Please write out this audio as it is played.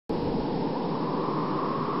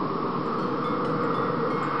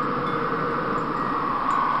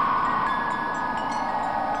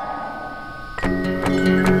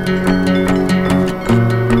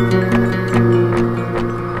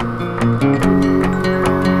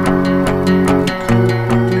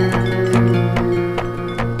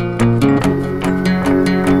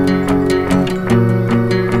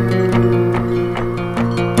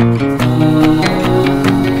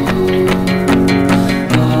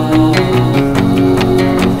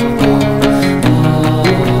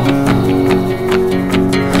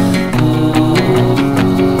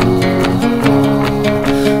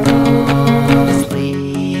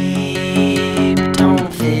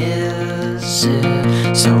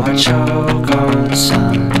opposite, so I choke on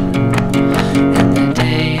sun, and the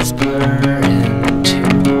days blur into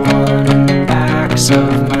one in the backs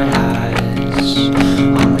of my eyes,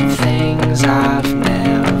 on the things I've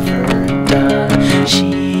never done.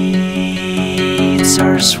 Sheets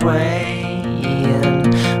are swaying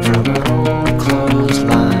from an old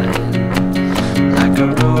clothesline, like a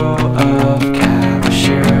row of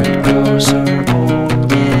captured ghosts over old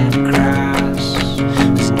dead grass.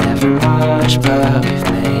 There's never much, but we've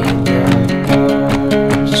made